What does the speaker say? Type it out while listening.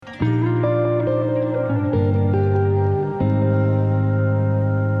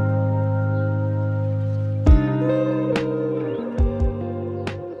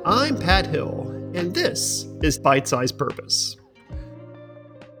this is Bite-Sized Purpose.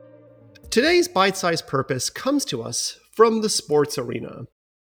 Today's Bite-Sized Purpose comes to us from the sports arena.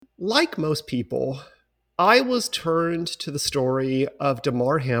 Like most people, I was turned to the story of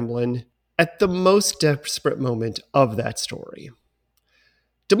Damar Hamlin at the most desperate moment of that story.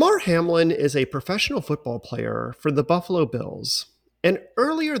 Damar Hamlin is a professional football player for the Buffalo Bills, and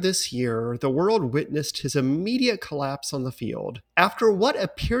earlier this year, the world witnessed his immediate collapse on the field after what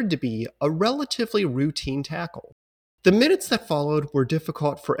appeared to be a relatively routine tackle. The minutes that followed were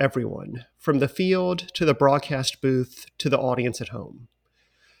difficult for everyone, from the field to the broadcast booth to the audience at home,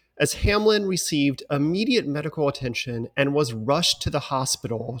 as Hamlin received immediate medical attention and was rushed to the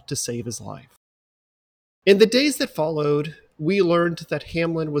hospital to save his life. In the days that followed, we learned that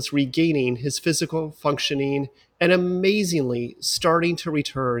Hamlin was regaining his physical functioning and amazingly starting to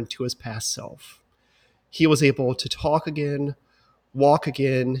return to his past self. He was able to talk again, walk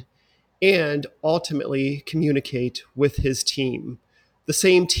again, and ultimately communicate with his team, the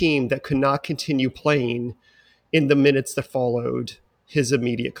same team that could not continue playing in the minutes that followed his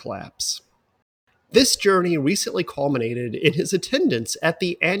immediate collapse. This journey recently culminated in his attendance at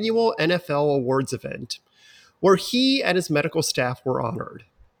the annual NFL awards event, where he and his medical staff were honored.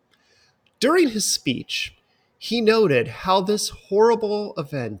 During his speech, he noted how this horrible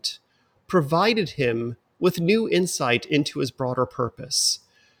event provided him with new insight into his broader purpose,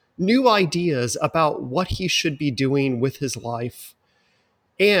 new ideas about what he should be doing with his life,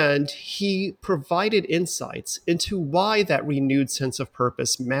 and he provided insights into why that renewed sense of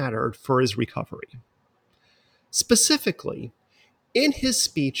purpose mattered for his recovery. Specifically, in his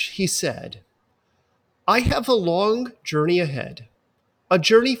speech, he said, "I have a long journey ahead, a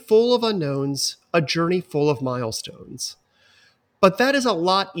journey full of unknowns, a journey full of milestones. But that is a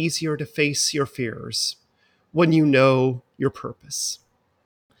lot easier to face your fears when you know your purpose."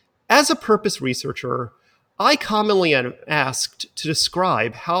 As a purpose researcher, I commonly am asked to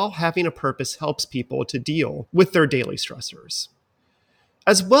describe how having a purpose helps people to deal with their daily stressors,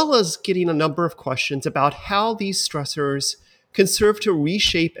 as well as getting a number of questions about how these stressors can serve to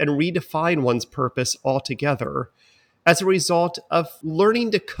reshape and redefine one's purpose altogether as a result of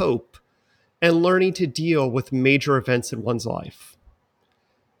learning to cope and learning to deal with major events in one's life.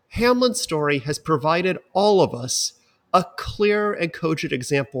 Hamlin's story has provided all of us a clear and cogent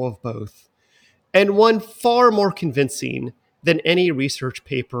example of both, and one far more convincing than any research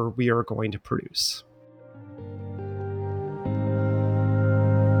paper we are going to produce.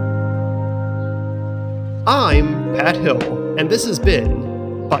 I'm Pat Hill, and this has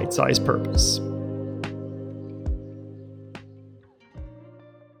been Bite-Sized Purpose.